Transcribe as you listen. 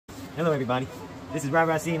Hello everybody, this is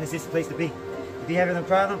Rob C and this is the place to be. If you have a little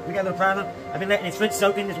problem, we got a little problem. I've been letting his foot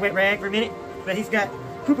soak in this wet rag for a minute, but he's got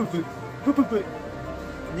poo-poo foot, poo-poo foot.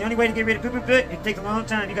 And the only way to get rid of poo-poo foot, it takes a long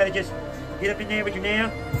time. You gotta just get up in there with your nail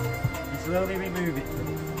and slowly remove it.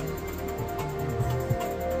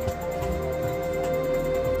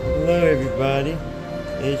 Hello everybody.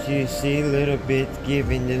 As you see, little Bit's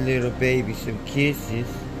giving the little baby some kisses.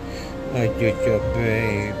 Oh, just a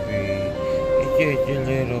baby. It's just a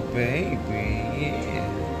little baby, yeah.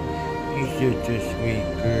 You're such a sweet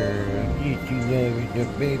girl. You loving the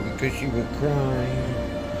baby because she was crying.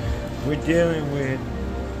 We're dealing with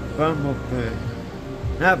bumblefoot.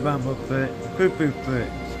 Not bumblefoot, poo-poo foot,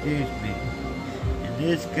 excuse me. And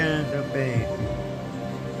this kind of baby.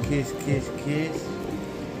 Kiss, kiss, kiss.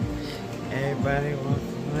 Everybody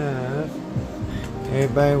wants love.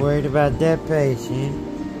 Everybody worried about that patient.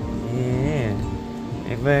 Yeah.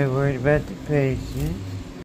 Everybody worried about the patient.